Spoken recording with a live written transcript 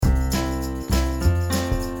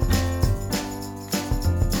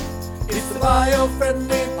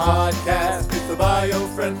bio-friendly podcast. It's the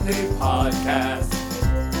bio-friendly podcast.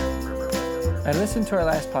 I listened to our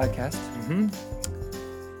last podcast. Mm-hmm.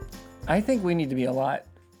 I think we need to be a lot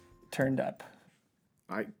turned up.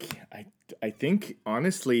 I think,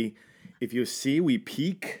 honestly, if you see, we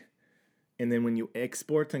peak, and then when you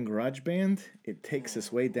export on GarageBand, it takes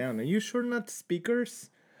us way down. Are you sure not speakers?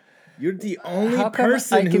 You're the only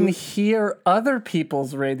person I can hear other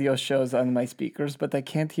people's radio shows on my speakers, but I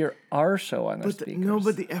can't hear our show on their speakers.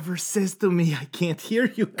 Nobody ever says to me, I can't hear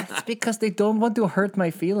you guys. That's because they don't want to hurt my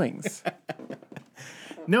feelings.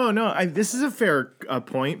 No, this is a fair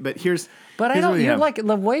point, but here's... But I don't,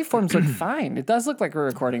 the waveforms look fine. It does look like we're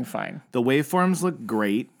recording fine. The waveforms look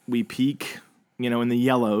great. We peak, in the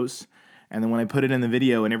yellows. And then when I put it in the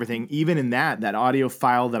video and everything, even in that audio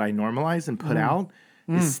file that I normalize and put out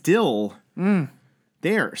is still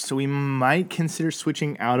there. So we might consider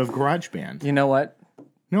switching out of GarageBand. You know what?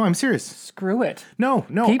 No, I'm serious. Screw it. No.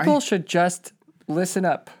 People should just listen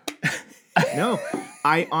up. No,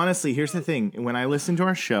 I honestly, here's the thing. When I listen to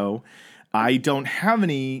our show, I don't have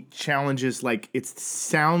any challenges. Like, it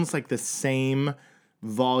sounds like the same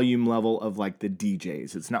volume level of like the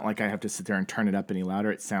DJs. It's not like I have to sit there and turn it up any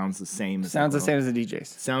louder. It sounds the same. Sounds the same as the DJs.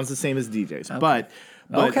 Sounds the same as DJs.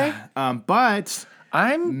 Okay. But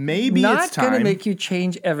I'm maybe not it's time. going to make you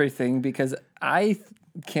change everything because I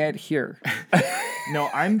can't hear. No,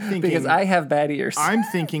 I'm thinking because I have bad ears. I'm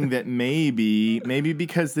thinking that maybe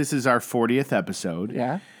because this is our 40th episode.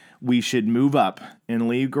 Yeah. We should move up and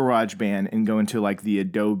leave GarageBand and go into like the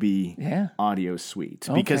Adobe audio suite.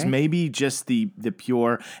 Okay. Because maybe just the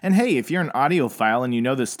pure... And hey, if you're an audiophile and you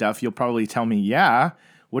know this stuff, you'll probably tell me, yeah,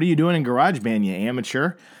 what are you doing in GarageBand, you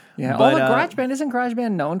amateur? Yeah. But, GarageBand, isn't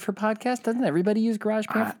GarageBand known for podcasts? Doesn't everybody use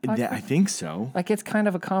GarageBand for podcasts? I think so. Like, it's kind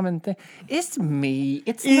of a common thing. It's me.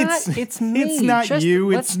 It's me. It's not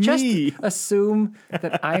you, it's me. Let's just assume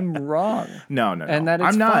that I'm wrong. No. And that it's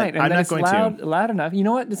I'm not. fine. And I'm that not it's going loud enough. You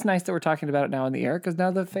know what? It's nice that we're talking about it now on the air because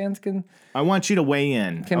now the fans can... I want you to weigh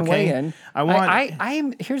in. Weigh in. I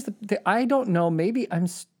want... Here's I don't know. Maybe I'm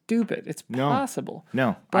stupid. It's possible.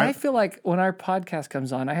 No. But I feel like when our podcast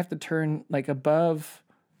comes on, I have to turn like above...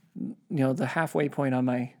 the halfway point on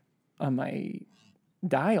my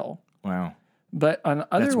dial. Wow. But on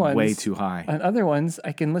other ones, way too high. On other ones,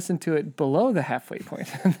 I can listen to it below the halfway point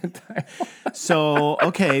on the dial. So,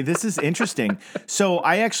 okay, this is interesting. So,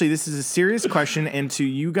 this is a serious question, and to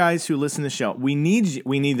you guys who listen to the show, we need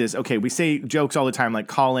this. Okay, we say jokes all the time, like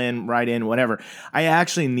call in, write in, whatever. I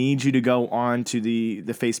actually need you to go on to the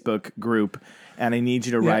Facebook group. And I need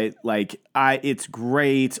you to write it's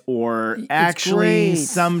great, or actually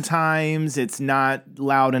sometimes it's not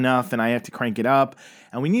loud enough and I have to crank it up.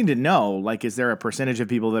 And we need to know, like, is there a percentage of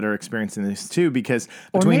people that are experiencing this too? Because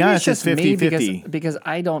between us, it's 50-50. Because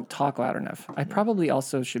I don't talk loud enough. I probably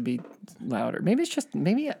also should be louder. Maybe it's just,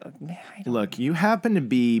 Look, you happen to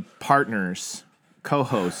be partners,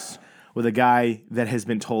 co-hosts with a guy that has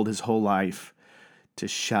been told his whole life to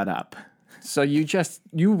shut up. So you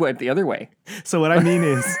went the other way. So what I mean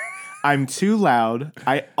is I'm too loud.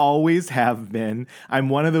 I always have been. I'm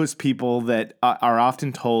one of those people that are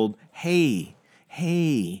often told, hey,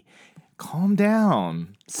 calm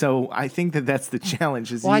down. So I think that's the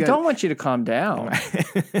challenge. I don't want you to calm down.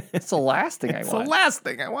 It's the last thing I want. It's the last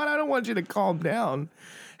thing I want. I don't want you to calm down.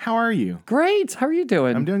 How are you? Great. How are you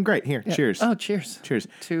doing? I'm doing great. Here, cheers. Oh, cheers. Cheers.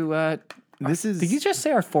 To, did you just say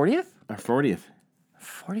our 40th? Our 40th.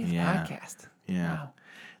 40th podcast. Yeah. Wow.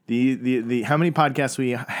 The how many podcasts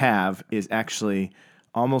we have is actually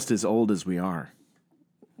almost as old as we are.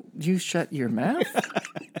 You shut your mouth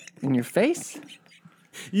in your face.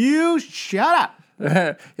 You shut up.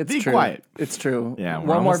 It's Be true. quiet. It's true. Yeah,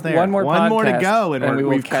 one more to go, and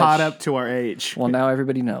we've caught up to our age. Well, now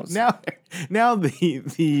everybody knows. Now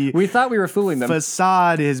the we thought we were fooling them.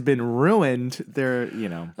 Facade has been ruined.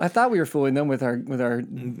 I thought we were fooling them with our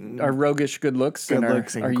roguish good looks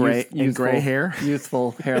and gray hair,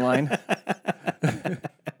 youthful hairline.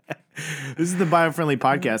 This is the Bio-Friendly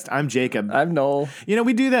Podcast. I'm Jacob. I'm Noel.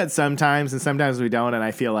 We do that sometimes, and sometimes we don't, and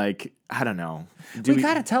I feel like, I don't know. We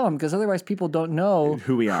got to tell them, because otherwise people don't know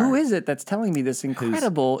who we are. Who is it that's telling me this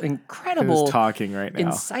incredible who's talking right now?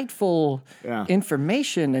 Insightful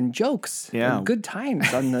information and jokes and good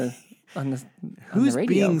times on the Who's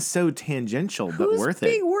radio. Being so tangential but worth it?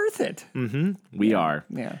 Who's being worth it? Mm-hmm. We are.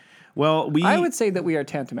 Yeah. Well, I would say that we are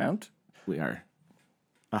tantamount. We are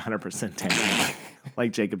 100% tantamount.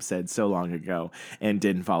 Like Jacob said so long ago, and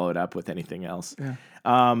didn't follow it up with anything else. Yeah.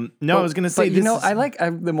 I was going to say,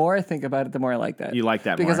 the more I think about it, the more I like that. You like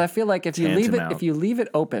that because more. I feel like if you leave it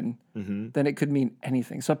open, then it could mean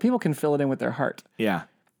anything. So people can fill it in with their heart. Yeah.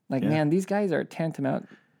 Like, man, these guys are tantamount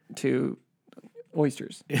to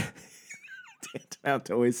oysters. Tantamount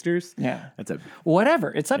to oysters? Yeah. That's a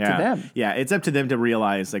Whatever. It's up to them. Yeah, it's up to them to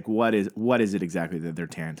realize like what is it exactly that they're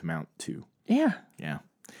tantamount to. Yeah. Yeah.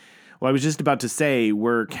 Well, I was just about to say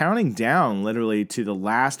we're counting down literally to the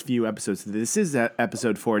last few episodes. This is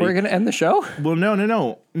episode 40. We're going to end the show? Well,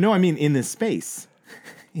 no. I mean in this space.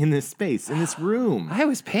 In this room. I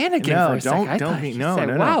was panicking for a second. No.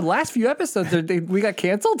 Wow, the last few episodes, we got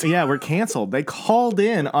canceled? Yeah, we're canceled. They called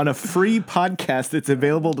in on a free podcast that's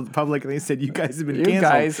available to the public, and they said, you guys have been canceled. You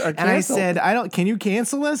guys are canceled. And I said, can you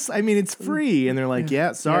cancel us? I mean, it's free. And they're like,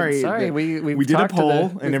 yeah, sorry. We did a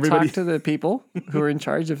poll, and everybody talked to the people who are in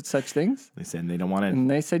charge of such things. They said they don't want it. And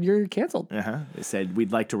they said, you're canceled. They said,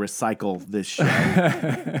 we'd like to recycle this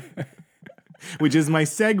show. Which is my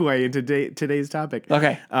segue into today's topic.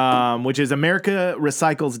 Okay. Which is America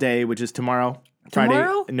Recycles Day, which is tomorrow? Friday,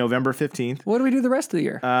 November 15th. What do we do the rest of the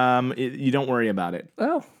year? You don't worry about it.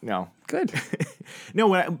 Oh. No. Good.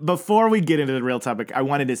 No, before we get into the real topic, I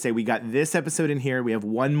wanted to say we got this episode in here. We have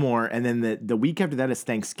one more. And then the week after that is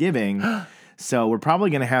Thanksgiving. So we're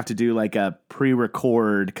probably going to have to do like a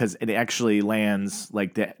pre-record because it actually lands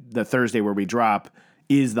like the Thursday where we drop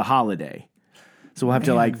is the holiday. So we'll have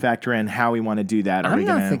to like factor in how we want to do that. I'm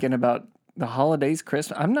not thinking about the holidays,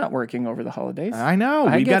 Christmas. I'm not working over the holidays. I know.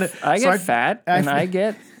 I get fat, and I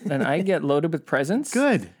get loaded with presents.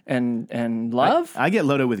 Good. And love. I get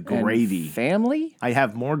loaded with gravy. Family. I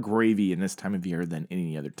have more gravy in this time of year than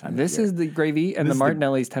any other time of year. This is the gravy and the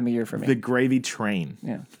Martinelli's time of year for me. The gravy train.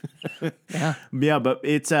 Yeah. Yeah. Yeah, but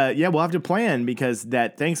it's we'll have to plan because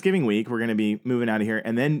that Thanksgiving week we're going to be moving out of here,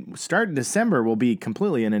 and then start December we'll be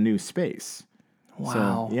completely in a new space.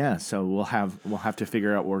 Wow. So we'll have to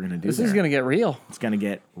figure out what we're gonna do. This is gonna get real. It's gonna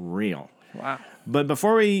get real. Wow. But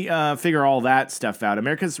before we figure all that stuff out,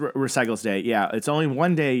 America's Recycles Day. Yeah, it's only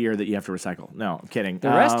one day a year that you have to recycle. No, I'm kidding. The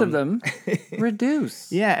rest of them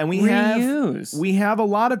reduce. Yeah, and we have a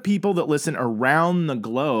lot of people that listen around the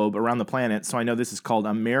globe, around the planet. So I know this is called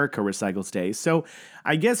America Recycles Day. So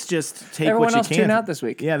I guess just take everyone what you else can. Tune out this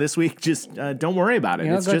week. Yeah, this week just don't worry about it.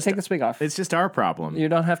 It's just take this week off. It's just our problem. You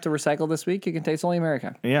don't have to recycle this week. You can taste only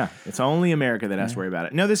America. Yeah, it's only America that has to worry about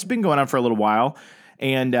it. No, this has been going on for a little while.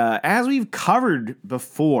 And as we've covered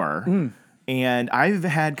before, and I've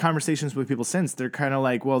had conversations with people since, they're kind of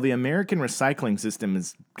like, well, the American recycling system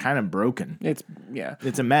is kind of broken. It's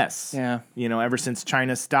a mess. Yeah. You know, ever since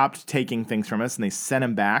China stopped taking things from us and they sent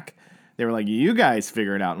them back, they were like, you guys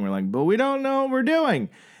figure it out. And we're like, but we don't know what we're doing.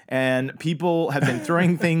 And people have been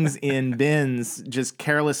throwing things in bins just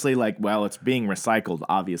carelessly like, well, it's being recycled,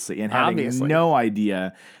 obviously. And having no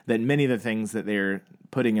idea that many of the things that they're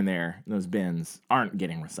putting in those bins aren't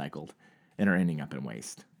getting recycled and are ending up in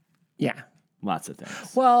waste. Yeah. Lots of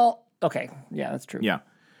things. Well, okay. Yeah, that's true. Yeah.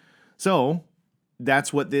 So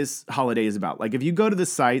that's what this holiday is about. Like if you go to the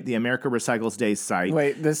site, the America Recycles Day site.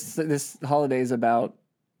 Wait, this holiday is about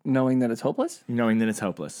knowing that it's hopeless? Knowing that it's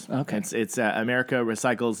hopeless. Okay. It's America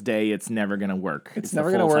Recycles Day. It's never going to work. It's never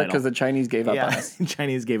going to work because the Chinese gave up on us.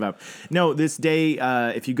 Chinese gave up. No, this day,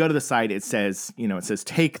 if you go to the site, it says,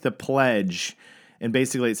 take the pledge. And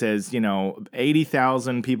basically it says,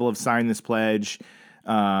 80,000 people have signed this pledge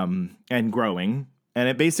and growing. And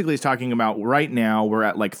it basically is talking about right now we're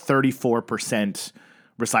at like 34%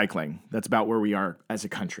 recycling. That's about where we are as a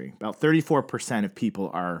country. About 34% of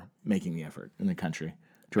people are making the effort in the country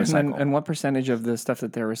to recycle. And what percentage of the stuff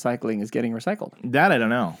that they're recycling is getting recycled? That I don't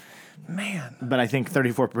know. Man. But I think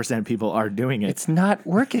 34% of people are doing it. It's not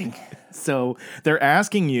working. So they're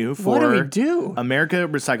asking you for... What do we do? America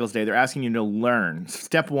Recycles Day. They're asking you to learn.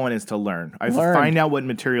 Step one is to learn. I find out what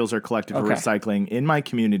materials are collected for recycling in my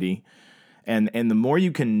community. And the more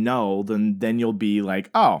you can know, then you'll be like,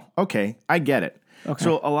 oh, okay, I get it. Okay.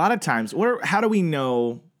 So a lot of times, how do we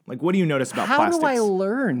know... Like, what do you notice about plastics? How do I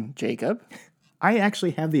learn, Jacob? I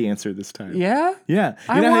actually have the answer this time. Yeah? Yeah.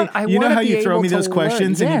 You know how you throw me those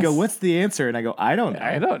questions and you go, what's the answer? And I go, I don't know.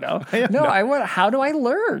 I don't know. How do I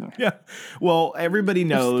learn? Yeah. Well, everybody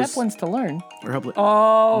knows. Step one's to learn.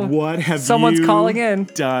 Oh. What have someone's calling in.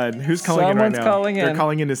 Done? Who's calling in right now? Someone's calling in. They're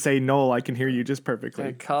calling in to say, Noel, I can hear you just perfectly.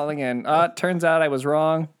 They're calling in. Turns out I was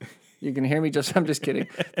wrong. You can hear me I'm just kidding.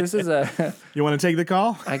 This is You want to take the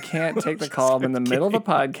call? I can't take the call. I'm in the middle of the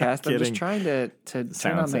podcast. I'm just trying to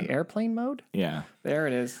turn on the airplane mode. Yeah. There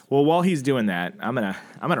it is. Well, while he's doing that, I'm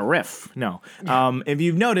gonna riff. No. If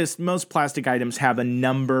you've noticed, most plastic items have a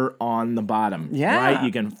number on the bottom. Yeah. Right?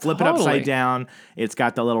 You can flip it upside down. It's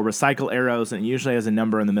got the little recycle arrows, and it usually has a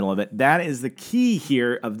number in the middle of it. That is the key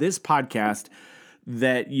here of this podcast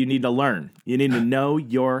that you need to learn. You need to know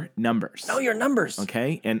your numbers. Know your numbers.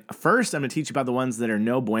 Okay? And first, I'm going to teach you about the ones that are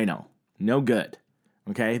no bueno, no good.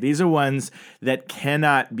 Okay? These are ones that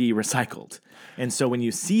cannot be recycled. And so when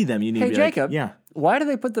you see them, you need to be Jacob, like, yeah. Why do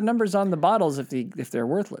they put the numbers on the bottles if they're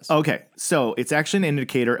worthless? Okay, so it's actually an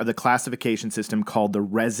indicator of the classification system called the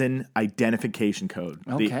Resin Identification Code,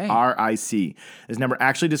 the RIC. This number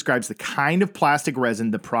actually describes the kind of plastic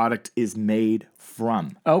resin the product is made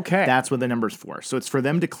from. Okay. That's what the number's for. So it's for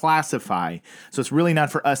them to classify. So it's really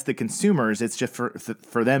not for us, the consumers. It's just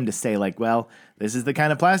for them to say, like, well, this is the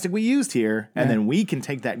kind of plastic we used here. And then we can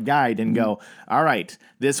take that guide and go, all right,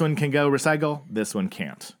 this one can go recycle, this one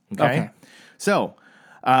can't. Okay. So,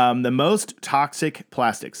 the most toxic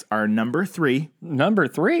plastics are number 3. Number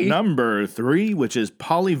 3? Number 3, which is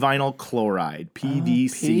polyvinyl chloride,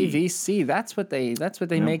 PVC. PVC. That's what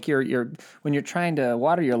they make your when you're trying to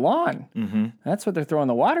water your lawn. Mm-hmm. That's what they're throwing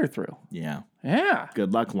the water through. Yeah. Yeah.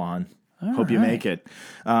 Good luck, lawn. Hope you make it.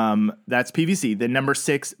 That's PVC. Then number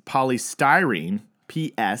 6, polystyrene,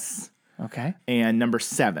 PS. Okay. And number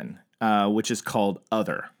 7, which is called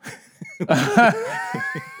other.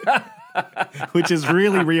 Which is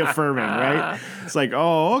really reaffirming, right? It's like,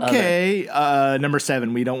 oh, okay. Number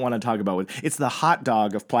 7, we don't want to talk about it. It's the hot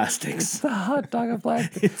dog of plastics. It's the hot dog of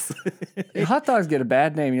plastics. Hot dogs get a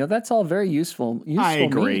bad name. You know, that's all very useful I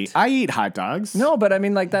agree. meat. I eat hot dogs. No, but I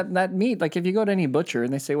mean, like that meat. Like if you go to any butcher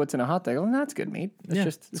and they say what's in a hot dog, well, that's good meat.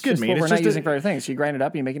 It's good just meat. what It's we're just not using for other things. So you grind it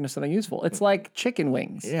up, you make it into something useful. It's like chicken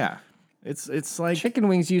wings. Yeah. It's like chicken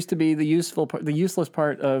wings used to be the useless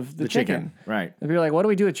part of the chicken. Right. If you're like, what do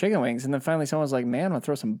we do with chicken wings? And then finally someone's like, man, I'm gonna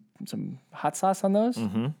throw some hot sauce on those.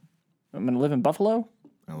 Mm-hmm. I'm gonna live in Buffalo.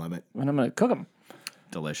 I love it. And I'm gonna cook them.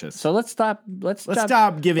 Delicious. So let's stop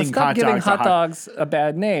giving hot dogs a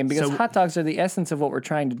bad name because hot dogs are the essence of what we're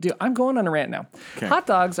trying to do. I'm going on a rant now. Okay. Hot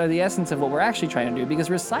dogs are the essence of what we're actually trying to do because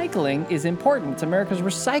recycling is important. It's America's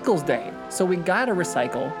Recycles Day. So we gotta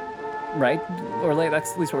recycle. Right? Or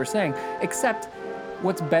that's at least what we're saying. Except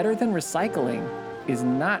what's better than recycling is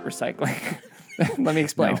not recycling. Let me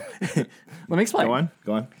explain. No. Let me explain.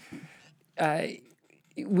 Go on.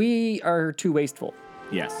 We are too wasteful.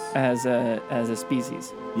 Yes. As a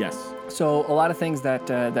species. Yes. So a lot of things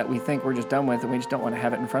that we think we're just done with and we just don't want to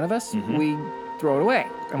have it in front of us, we throw it away.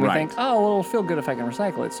 And we think, oh, well, it'll feel good if I can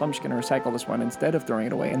recycle it. So I'm just going to recycle this one instead of throwing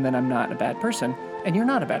it away. And then I'm not a bad person. And you're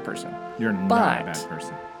not a bad person. You're not a bad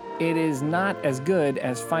person. It is not as good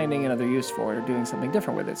as finding another use for it or doing something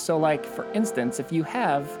different with it. So, like, for instance, if you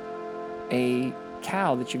have a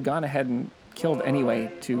cow that you've gone ahead and killed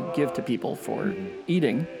anyway to give to people for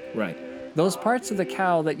eating, right? Those parts of the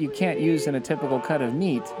cow that you can't use in a typical cut of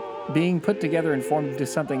meat, being put together and formed into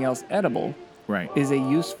something else edible, is a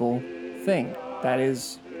useful thing. That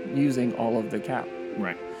is using all of the cow.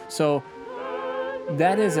 Right. So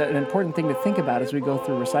that is an important thing to think about as we go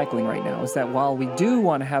through recycling right now, is that while we do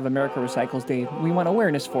want to have America Recycles Day, we want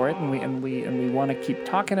awareness for it, and we want to keep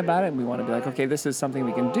talking about it, and we want to be like, okay, this is something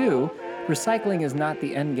we can do. Recycling is not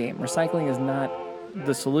the end game. Recycling is not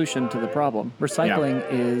the solution to the problem. Recycling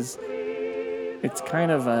is, it's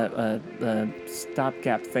kind of a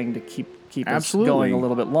stopgap thing to keep us going a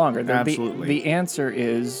little bit longer. The answer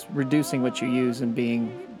is reducing what you use and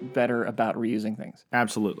being better about reusing things.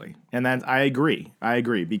 Absolutely. And that I agree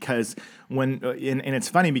because when and it's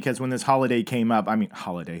funny because when this holiday came up,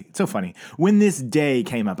 it's so funny. When this day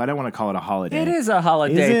came up, I don't want to call it a holiday. It is a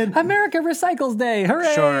holiday. Is it? America Recycles Day.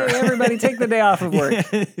 Hooray! Sure. Everybody take the day off of work.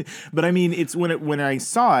 But it's when I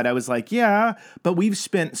saw it, I was like, yeah, but we've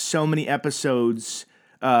spent so many episodes.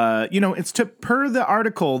 It's per the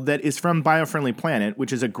article that is from Biofriendly Planet,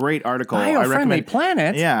 which is a great article. Biofriendly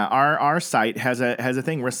Planet? Yeah, our site has a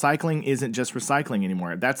thing. Recycling isn't just recycling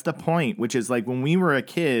anymore. That's the point, which is like when we were a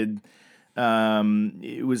kid,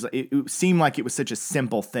 it seemed like it was such a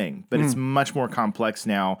simple thing, but it's much more complex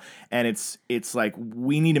now. And it's like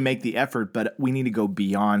we need to make the effort, but we need to go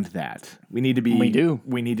beyond that. We need to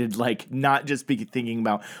not just be thinking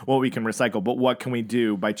about what we can recycle, but what can we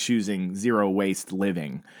do by choosing zero waste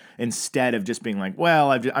living instead of just being like,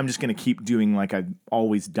 well, I'm just going to keep doing like I've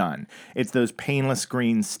always done. It's those painless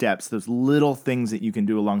green steps, those little things that you can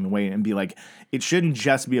do along the way and be like, it shouldn't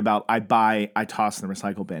just be about I toss in the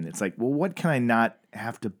recycle bin. It's like, well, what can I not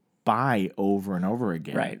have to buy over and over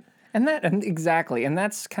again? Right. And exactly. And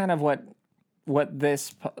that's kind of what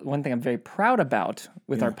this one thing I'm very proud about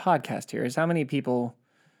with our podcast here is how many people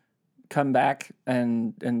come back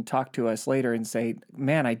and talk to us later and say,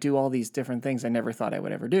 man, I do all these different things I never thought I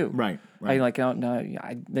would ever do. Right.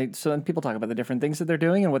 So then people talk about the different things that they're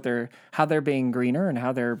doing and how they're being greener and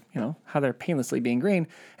how they're painlessly being green,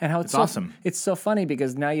 and how it's awesome. It's so funny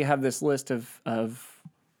because now you have this list of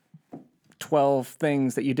 12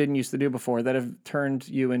 things that you didn't used to do before that have turned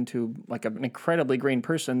you into like an incredibly green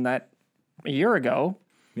person that a year ago,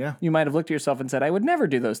 you might have looked at yourself and said, I would never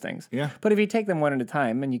do those things. Yeah. But if you take them one at a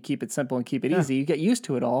time and you keep it simple and keep it easy, you get used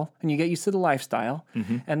to it all and you get used to the lifestyle.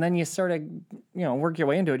 And then you sort of, work your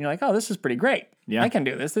way into it and you're like, oh, this is pretty great. Yeah. I can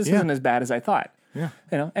do this. This isn't as bad as I thought. Yeah.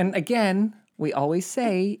 And again, we always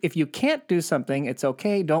say, if you can't do something, it's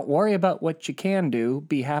okay. Don't worry about what you can do.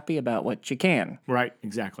 Be happy about what you can. Right.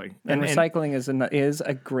 Exactly. And recycling is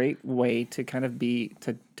a great way to kind of be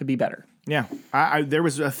better. Yeah. There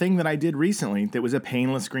was a thing that I did recently that was a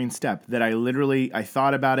painless green step that I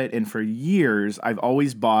thought about it, and for years I've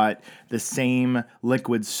always bought the same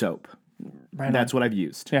liquid soap. Right. That's what I've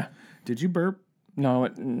used. Yeah. Did you burp? No,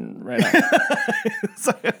 right on.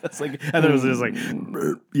 It's like I thought it was just like,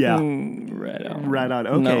 yeah, Right on. right on.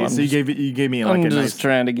 Okay, No, so you gave me like I'm a just nice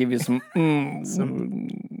trying to give you some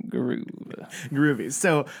groove. groovy.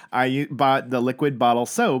 So I bought the liquid bottle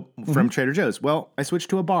soap from Trader Joe's. Well, I switched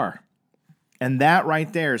to a bar, and that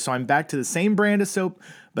right there. So I'm back to the same brand of soap,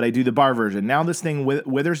 but I do the bar version. Now this thing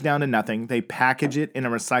withers down to nothing. They package it in a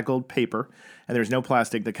recycled paper, and there's no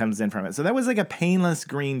plastic that comes in from it. So that was like a painless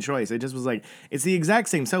green choice. It just was like, it's the exact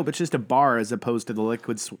same soap. It's just a bar as opposed to the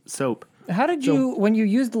liquid soap. How did when you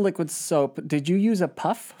used the liquid soap, did you use a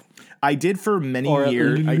puff? I did for many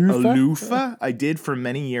years. A loofah? I did for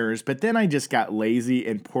many years, but then I just got lazy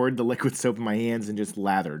and poured the liquid soap in my hands and just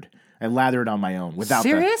lathered. I lathered on my own without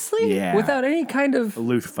Seriously? Yeah. Without any kind of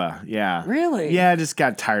loofah, yeah. Really? Yeah, I just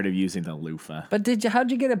got tired of using the loofah. But how'd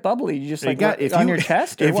you get it bubbly? You just on your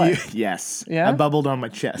chest or what? Yes. Yeah? I bubbled on my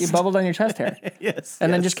chest. You bubbled on your chest hair. Yes.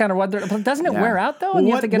 And then just kind of rubbed it. Doesn't it wear out though? And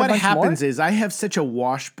you have to get a bunch more? What happens is I have such a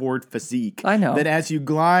washboard physique. I know. That as you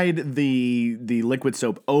glide the liquid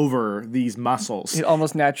soap over these muscles, it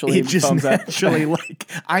almost naturally foams up. Like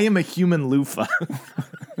I am a human loofah.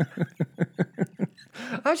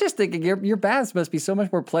 I was just thinking your baths must be so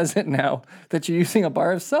much more pleasant now that you're using a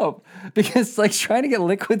bar of soap, because like trying to get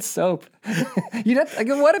liquid soap,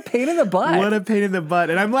 what a pain in the butt. What a pain in the butt.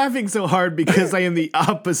 And I'm laughing so hard because I am the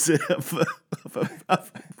opposite of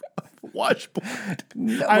washboard.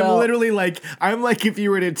 I'm literally like, if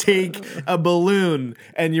you were to take a balloon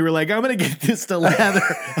and you were like, I'm going to get this to lather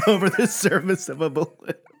over the surface of a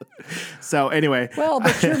balloon. So anyway. Well,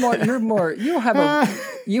 but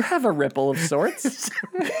you have a ripple of sorts.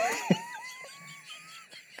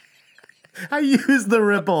 I use the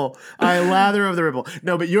ripple. I lather over the ripple.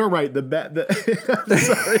 No, but you're right. I'm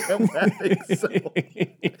sorry, I'm laughing so.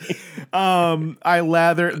 I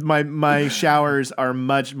lather. My showers are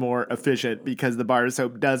much more efficient because the bar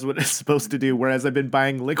soap does what it's supposed to do. Whereas I've been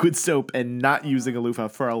buying liquid soap and not using a loofah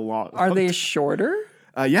for a long. Are they shorter?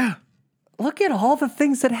 Yeah. Look at all the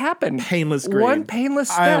things that happen. Painless green. One painless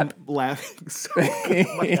step. I'm laughing so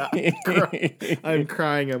hard. I'm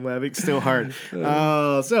crying. I'm laughing so hard.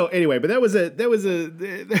 So anyway, but that was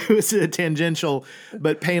a tangential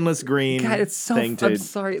but painless green God, it's so thing. I'm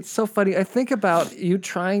sorry. It's so funny. I think about you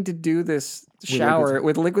trying to do this shower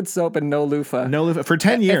with liquid soap and no loofah. No loofah for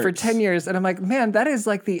 10 years. For 10 years. And I'm like, man, that is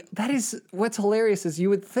what's hilarious is you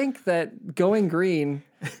would think that going green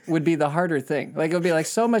would be the harder thing. Like it would be like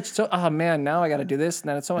oh man, now I got to do this and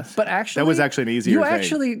then it's so much. But actually, that was actually an easier thing. You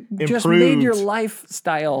actually just made your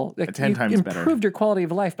lifestyle 10 times better. Improved your quality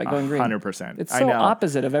of life by going green. 100%. It's so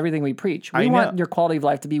opposite of everything we preach. We want your quality of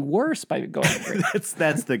life to be worse by going green.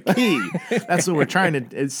 That's the key. That's what we're trying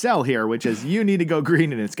to sell here, which is you need to go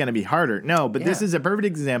green and it's going to be harder. No, but this is a perfect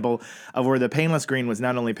example of where the painless green was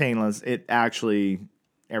not only painless, it actually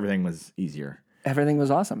everything was easier. Everything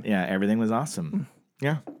was awesome. Yeah, everything was awesome.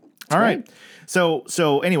 Yeah. All right. So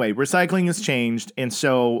anyway, recycling has changed, and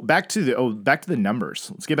so back to the numbers.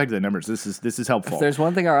 Let's get back to the numbers. This is helpful. If there's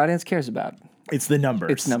one thing our audience cares about, it's the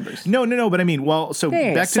numbers. It's numbers. No. But I mean, back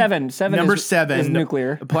to seven. Number seven is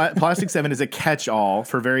nuclear. Plastic 7 is a catch-all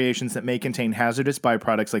for variations that may contain hazardous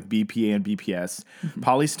byproducts like BPA and BPS.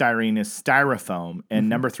 Polystyrene is styrofoam, and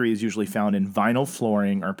number 3 is usually found in vinyl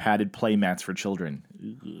flooring or padded play mats for children.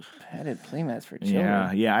 Padded play mats for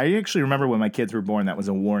children. Yeah. I actually remember when my kids were born, that was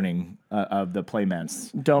a warning of the play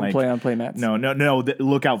mats. Don't play on play mats. No.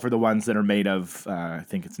 Look out for the ones that are made of, I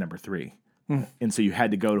think it's number 3. And so you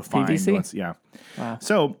had to go to find PVC? ones. Yeah. Wow.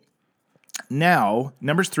 So now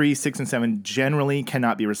numbers 3, 6, and 7 generally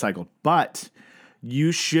cannot be recycled, but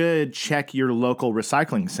you should check your local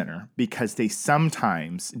recycling center because they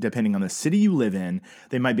sometimes, depending on the city you live in,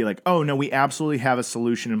 they might be like, oh, no, we absolutely have a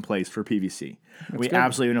solution in place for PVC. We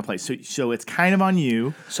absolutely have a place. So it's kind of on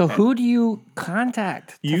you. So who do you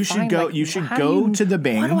contact? You should go to the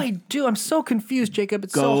Bing. What do I do? I'm so confused, Jacob.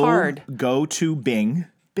 It's so hard. Go to Bing.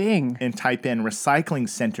 Bing. And type in recycling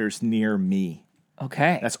centers near me.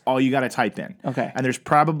 Okay. That's all you got to type in. Okay. And there's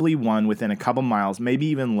probably one within a couple miles, maybe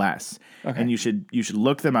even less. Okay. And you should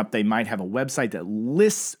look them up. They might have a website that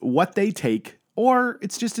lists what they take, or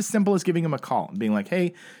it's just as simple as giving them a call and being like,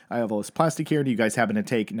 hey, I have all this plastic here. Do you guys happen to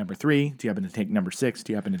take number 3? Do you happen to take number 6?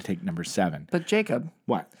 Do you happen to take number 7? But Jacob.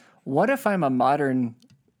 What? What if I'm a modern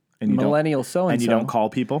millennial so-and-so? And you don't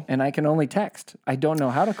call people? And I can only text. I don't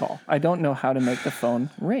know how to call. I don't know how to make the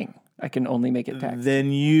phone ring. I can only make it text.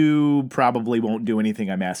 Then you probably won't do anything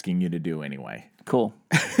I'm asking you to do anyway. Cool.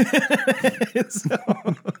 So,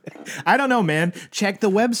 I don't know, man. Check the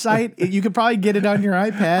website. You could probably get it on your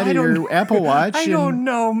iPad or your Apple Watch. I don't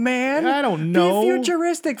know, man. I don't know. Be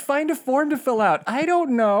futuristic. Find a form to fill out. I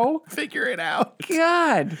don't know. Figure it out.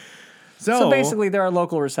 God. So basically, there are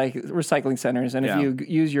local recycling centers, and if you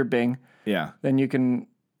use your Bing, then you can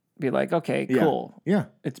be like, okay, cool. Yeah.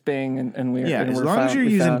 It's Bing, and we're as long as you're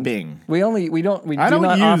using Bing. We do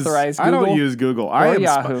not authorize Google. I don't use Google. Or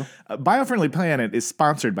Yahoo. Biofriendly Planet is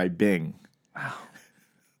sponsored by Bing. Wow.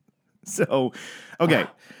 So, okay.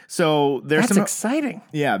 Wow. So That's exciting.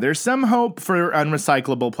 Yeah, there's some hope for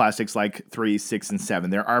unrecyclable plastics like 3, 6, and 7.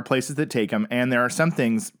 There are places that take them, and there are some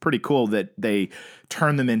things pretty cool that they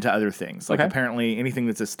turn them into other things. Like apparently anything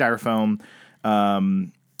that's a styrofoam,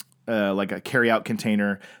 like a carry-out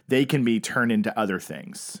container, they can be turned into other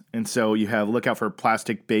things. And so you look out for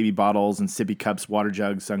plastic baby bottles and sippy cups, water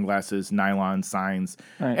jugs, sunglasses, nylon signs,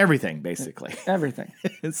 everything, basically. Everything.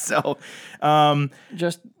 So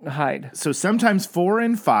just hide. So sometimes 4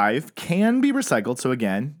 and 5 can be recycled. So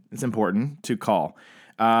again, it's important to call.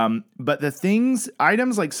 But the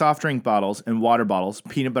items like soft drink bottles and water bottles,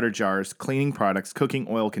 peanut butter jars, cleaning products, cooking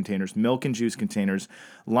oil containers, milk and juice containers,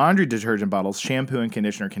 laundry detergent bottles, shampoo and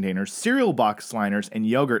conditioner containers, cereal box liners, and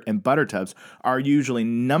yogurt and butter tubs are usually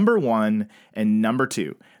number 1 and number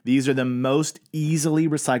 2. These are the most easily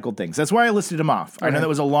recycled things. That's why I listed them off. I know that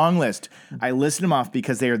was a long list. I listed them off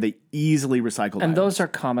because they are the easily recycled items. And those are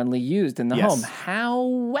commonly used in the home.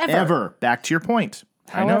 However, back to your point.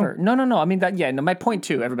 However, no. I mean, my point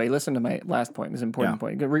too, everybody, listen to my last point. It's an important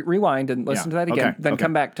point. Rewind and listen to that again. Then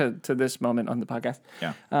come back to this moment on the podcast.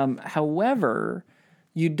 Yeah. However,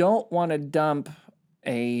 you don't want to dump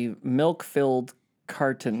a milk-filled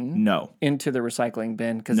carton into the recycling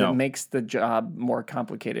bin because it makes the job more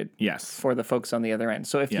complicated for the folks on the other end.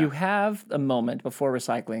 So if you have a moment before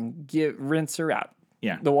recycling, rinse her out.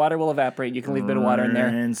 Yeah. The water will evaporate. You can leave a bit of water in there.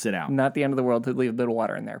 Rinse it out. Not the end of the world to leave a bit of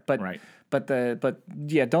water in there. But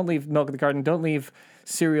don't leave milk in the carton. Don't leave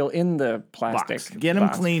cereal in the plastic box. Get them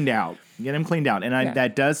cleaned out. And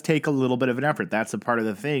that does take a little bit of an effort. That's a part of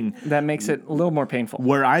the thing. That makes it a little more painful.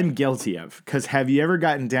 Where I'm guilty of. Because have you ever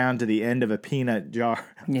gotten down to the end of a peanut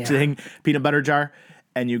peanut butter jar,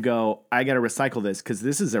 and you go, I got to recycle this because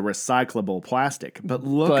this is a recyclable plastic. But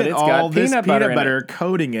look at all this peanut butter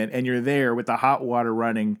coating it, and you're there with the hot water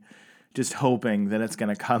running, just hoping that it's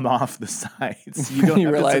going to come off the sides. You don't you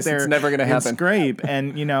have realize to sit there it's never going to happen. And scrape.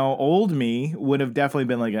 And, old me would have definitely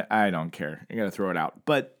been like, I don't care. You got to throw it out.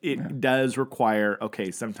 But it does require,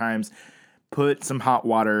 sometimes put some hot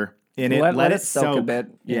water in it. Let it soak a bit.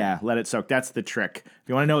 Yeah, let it soak. That's the trick. If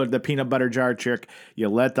you want to know the peanut butter jar trick, you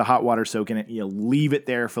let the hot water soak in it. You leave it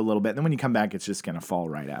there for a little bit. Then when you come back, it's just going to fall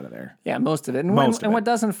right out of there. Yeah, most of it. And what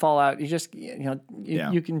doesn't fall out, you just,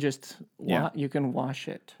 you can just, you can wash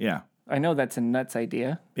it. Yeah. I know that's a nuts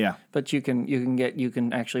idea. Yeah. But you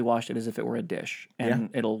can actually wash it as if it were a dish. And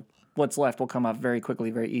what's left will come off very quickly,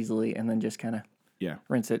 very easily, and then just kind of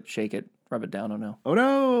rinse it, shake it, rub it down. Oh no. Oh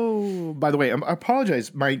no. By the way, I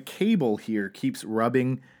apologize. My cable here keeps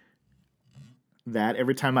rubbing that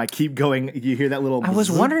every time I keep going. You hear that little I was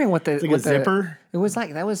wondering what the zipper. It was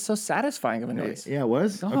like that was so satisfying of a noise. Yeah, it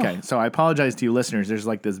was? Oh. Okay. So I apologize to you listeners. There's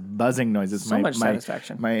like this buzzing noise. It's much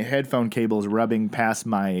satisfaction. My headphone cable is rubbing past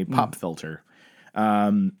my pop filter.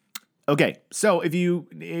 Okay. So if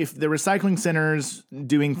the recycling center's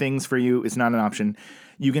doing things for you, it's not an option.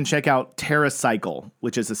 You can check out TerraCycle,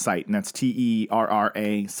 which is a site, and that's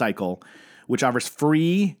TERRA Cycle. which offers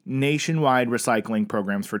free nationwide recycling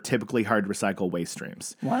programs for typically hard to recycle waste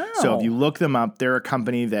streams. Wow. So if you look them up, they're a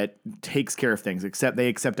company that takes care of things, they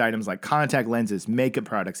accept items like contact lenses, makeup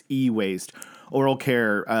products, e-waste, oral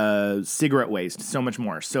care, cigarette waste, so much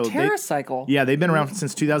more. So TerraCycle. they've been around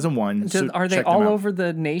since 2001. Are they all over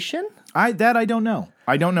the nation? I don't know.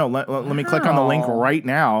 Let me click on the link right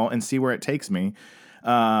now and see where it takes me.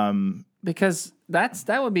 Because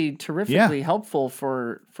that would be terrifically helpful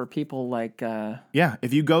for people like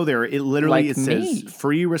if you go there, it literally like says me.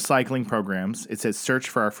 free recycling programs. It says search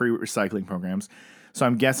for our free recycling programs. So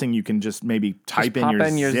I'm guessing you can just maybe type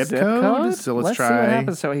in your zip code. So let's try. See what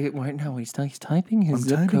happens. So he's typing his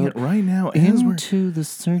zip code it right now into the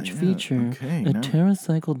search feature at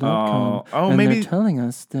TerraCycle.com. And maybe they're telling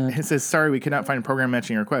us that it says sorry, we could not find a program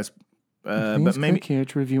matching your request. Please click here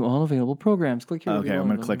to review all available programs. Click here. Okay, I'm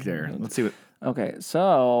going to click there. Let's see what. Okay,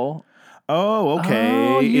 so. Oh,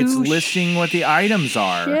 okay. It's listing what the items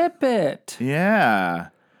are. Ship it. Yeah.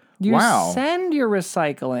 You send your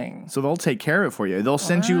recycling. So they'll take care of it for you. They'll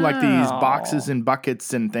send you like these boxes and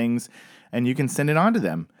buckets and things, and you can send it on to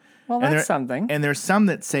them. Well, that's something. And there's some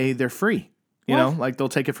that say they're free. You know, like they'll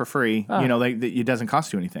take it for free. You know, it doesn't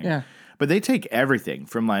cost you anything. Yeah. But they take everything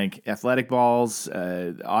from like athletic balls,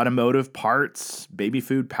 automotive parts, baby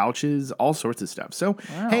food pouches, all sorts of stuff. So,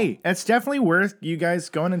 hey, it's definitely worth you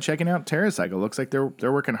guys going and checking out TerraCycle. Looks like they're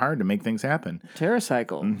working hard to make things happen.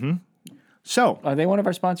 TerraCycle. Mm-hmm. So, are they one of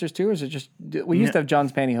our sponsors too, or is it just we used to have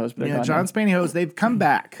John's Pantyhose? But John's Pantyhose. They've come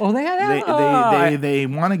back. Oh, they had. They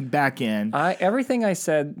want to back in. Everything I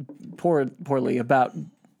said poorly about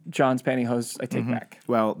John's Pantyhose, I take back.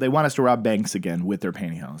 Well, they want us to rob banks again with their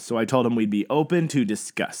pantyhose. So I told them we'd be open to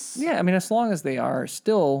discuss. Yeah, I mean, as long as they are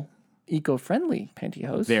still eco-friendly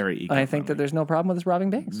pantyhose. Very eco-friendly. I think that there's no problem with us robbing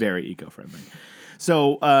banks. Very eco-friendly.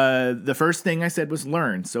 So the first thing I said was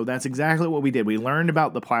learn. So that's exactly what we did. We learned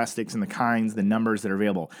about the plastics and the kinds, the numbers that are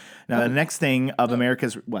available. Now, the next thing of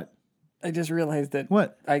America's... What? I just realized that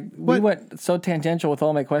we went so tangential with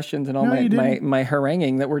all my questions and all my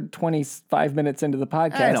haranguing that we're 25 minutes into the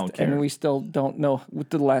podcast. I don't care. And we still don't know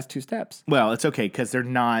the last two steps. Well, it's okay because they're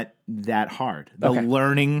not that hard. The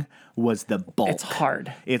learning was the bulk. It's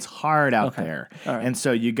hard. It's hard out there. All right. And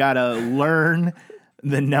so you got to learn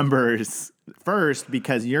the numbers first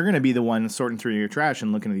because you're going to be the one sorting through your trash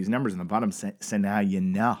and looking at these numbers on the bottom. So now you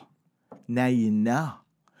know. Now you know.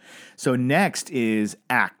 So next is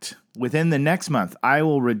act. Within the next month, I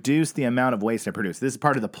will reduce the amount of waste I produce. This is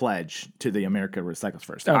part of the pledge to the America Recycles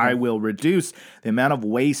First. Okay. I will reduce the amount of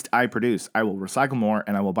waste I produce. I will recycle more,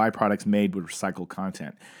 and I will buy products made with recycled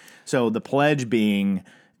content. So the pledge being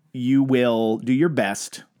you will do your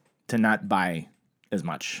best to not buy as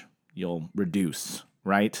much. You'll reduce,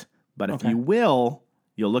 right? But if you will...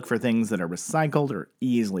 You'll look for things that are recycled or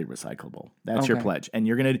easily recyclable. That's your pledge. And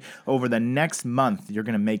you're going to, over the next month, you're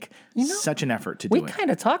going to make such an effort to do it. We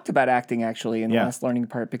kind of talked about acting actually in the last learning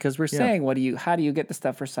part because we're saying, how do you get the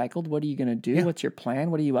stuff recycled? What are you going to do? What's your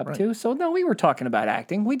plan? What are you up to? So no, we were talking about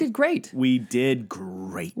acting. We did great. We did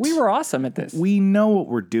great. We were awesome at this. We know what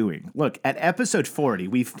we're doing. Look, at episode 40,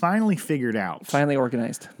 we finally figured out. Finally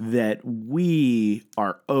organized. That we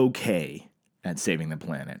are okay at saving the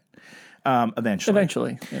planet.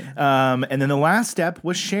 Eventually. Yeah. And then the last step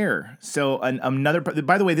was share. So another,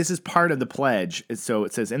 by the way, this is part of the pledge. So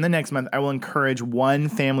it says, in the next month, I will encourage one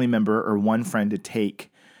family member or one friend to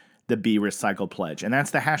take the Be Recycled pledge. And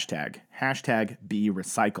that's the hashtag Be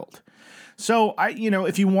Recycled. So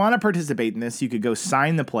if you want to participate in this, you could go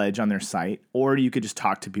sign the pledge on their site, or you could just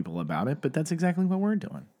talk to people about it. But that's exactly what we're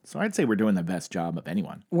doing. So I'd say we're doing the best job of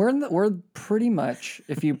anyone. We're pretty much,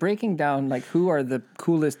 if you're breaking down like who are the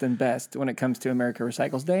coolest and best when it comes to America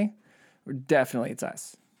Recycles Day, it's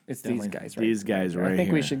us. It's definitely these guys, right? These guys right I think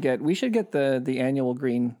here. we should get the annual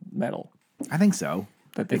green medal. I think so.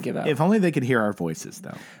 That they give out. If only they could hear our voices,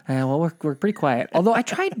 though. Well, we're pretty quiet. Although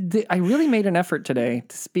I really made an effort today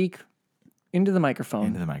to speak into the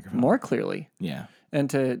microphone more clearly. Yeah. And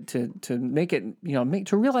to make it,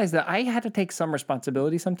 to realize that I had to take some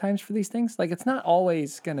responsibility sometimes for these things. Like, it's not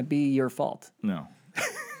always going to be your fault. No.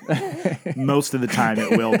 Most of the time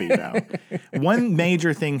it will be, though. One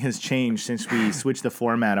major thing has changed since we switched the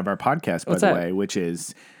format of our podcast, by the way, which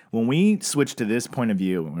is when we switched to this point of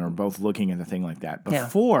view, and we were both looking at the thing like that.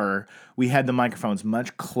 Before, we had the microphones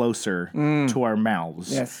much closer to our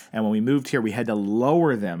mouths. Yes. And when we moved here, we had to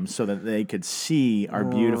lower them so that they could see our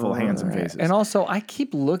beautiful hands and faces. And also, I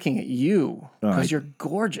keep looking at you because you're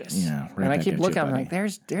gorgeous. Yeah, right. And I keep looking, I'm like,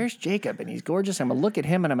 there's Jacob, and he's gorgeous. I'm going to look at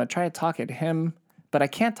him, and I'm going to try to talk at him. But I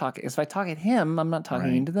can't talk. If I talk at him, I'm not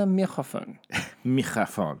talking into the microphone.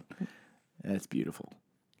 Microphone. That's beautiful.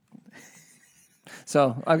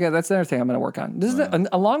 So, okay, that's the other thing I'm going to work on. This is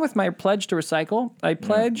along with my pledge to recycle, I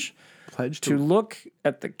pledge to look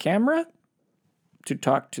at the camera, to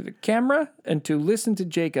talk to the camera, and to listen to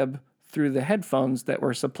Jacob through the headphones that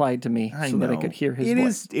were supplied to me that I could hear his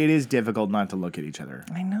voice. It is difficult not to look at each other.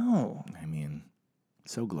 I know. I mean,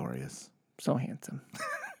 so glorious. So handsome.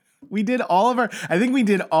 We did all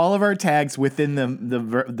of our tags within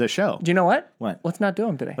the show. Do you know what? What? Let's not do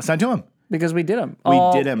them today. Let's not do them. Because we did them. We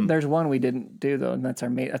did them. There's one we didn't do, though, and that's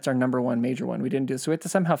our number one major one. We didn't do. So we have to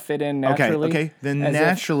somehow fit in naturally. Okay. Then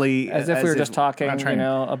as if we were just talking,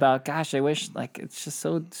 about, gosh, I wish, it's just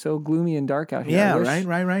so gloomy and dark out here. Yeah,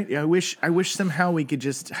 right. Yeah, I wish somehow we could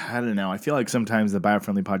just, I don't know. I feel like sometimes the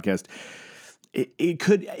Biofriendly podcast, it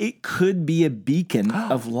could be a beacon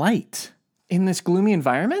of light. In this gloomy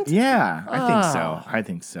environment? Yeah, I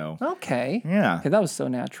think so. Okay. Yeah. Okay, that was so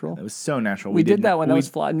natural. That was so natural. We did that when that was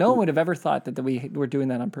flawed. No one would have ever thought that we were doing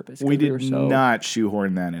that on purpose. We did not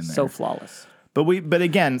shoehorn that in there. So flawless. But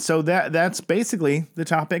again, so that's basically the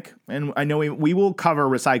topic. And I know we will cover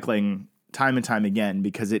recycling time and time again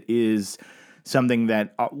because it is something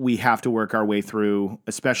that we have to work our way through,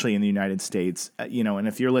 especially in the United States. And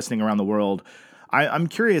if you're listening around the world, I'm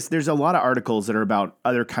curious, there's a lot of articles that are about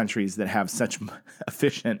other countries that have such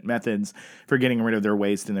efficient methods for getting rid of their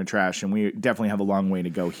waste and their trash, and we definitely have a long way to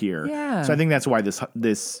go here. Yeah. So I think that's why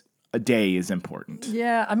this day is important.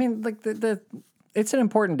 Yeah, I mean, it's an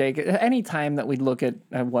important day. Any time that we look at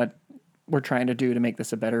what we're trying to do to make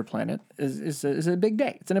this a better planet is a big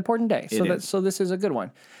day. It's an important day. So this is a good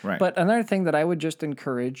one. Right. But another thing that I would just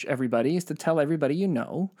encourage everybody is to tell everybody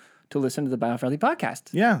to listen to the Biofriendly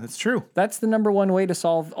podcast. Yeah, that's true. That's the number one way to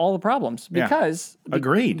solve all the problems. Because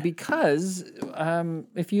agreed. Because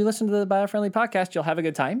if you listen to the Biofriendly podcast, you'll have a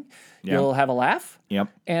good time. Yep. You'll have a laugh. Yep.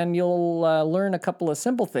 And you'll learn a couple of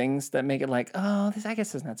simple things that make it this I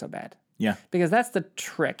guess is not so bad. Yeah. Because that's the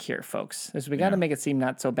trick here, folks, is we got to make it seem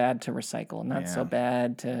not so bad to recycle, not so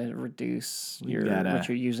bad to reduce what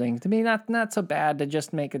you're using. To me, not so bad to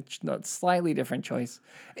just make a slightly different choice.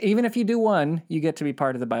 Even if you do one, you get to be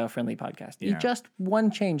part of the Biofriendly podcast. Yeah. Just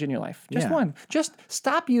one change in your life. Just one. Just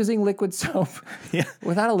stop using liquid soap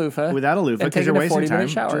without a loofah. Because you're wasting time.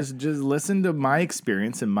 Shower. Just listen to my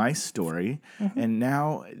experience and my story. Mm-hmm. And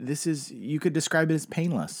now you could describe it as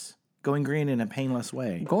painless. Going green in a painless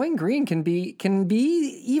way. Going green can be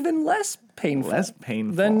even less painful. Less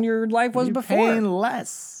painful than your life was before.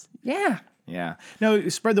 Painless. Yeah. Yeah. No,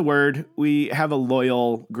 spread the word. We have a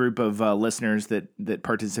loyal group of listeners that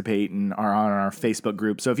participate and are on our Facebook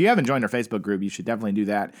group. So if you haven't joined our Facebook group, you should definitely do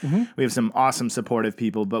that. Mm-hmm. We have some awesome supportive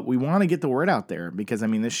people, but we want to get the word out there because,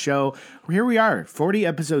 this show, here we are, 40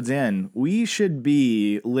 episodes in. We should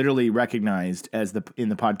be literally recognized as in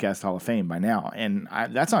the Podcast Hall of Fame by now. And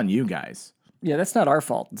that's on you guys. Yeah, that's not our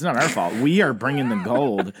fault. It's not our fault. We are bringing the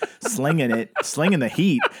gold, slinging the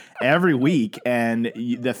heat every week. And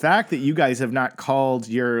the fact that you guys have not called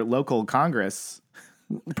your local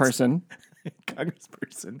congressperson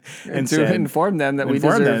and to inform them that we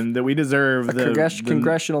deserve the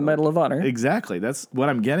Congressional Medal of Honor. Exactly. That's what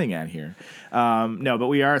I'm getting at here. No, but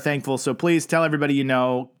we are thankful. So please tell everybody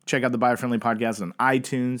check out the Biofriendly podcast on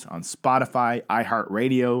iTunes, on Spotify,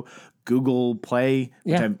 iHeartRadio, Google Play,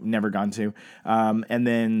 which I've never gone to, and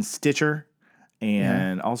then Stitcher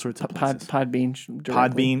and all sorts of places. Podbean.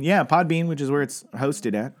 Podbean, which is where it's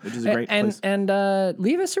hosted at, which is a great place. And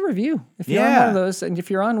leave us a review. If you're on one of those, and if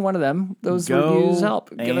you're on one of them, those reviews help.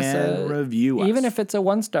 Give us a review. Even if it's a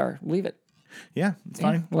 1-star, leave it. Yeah, it's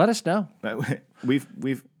fine. Let us know.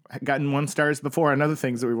 We've gotten 1 stars before on other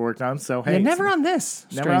things that we've worked on. So hey, never on this.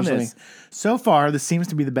 Never on this. So far, this seems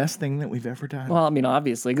to be the best thing that we've ever done. Well,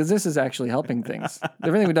 obviously, because this is actually helping things.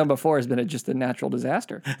 Everything we've done before has been just a natural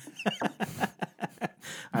disaster.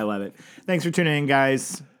 I love it. Thanks for tuning in,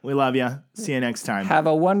 guys. We love you. See you next time. Have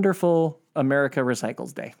a wonderful America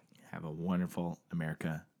Recycles Day. Have a wonderful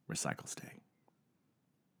America Recycles Day.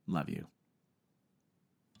 Love you.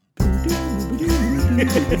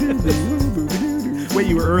 Wait,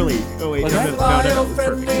 you were early. Oh, wait. It's the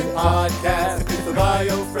Biofriendly Podcast. It's the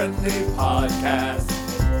Biofriendly Podcast.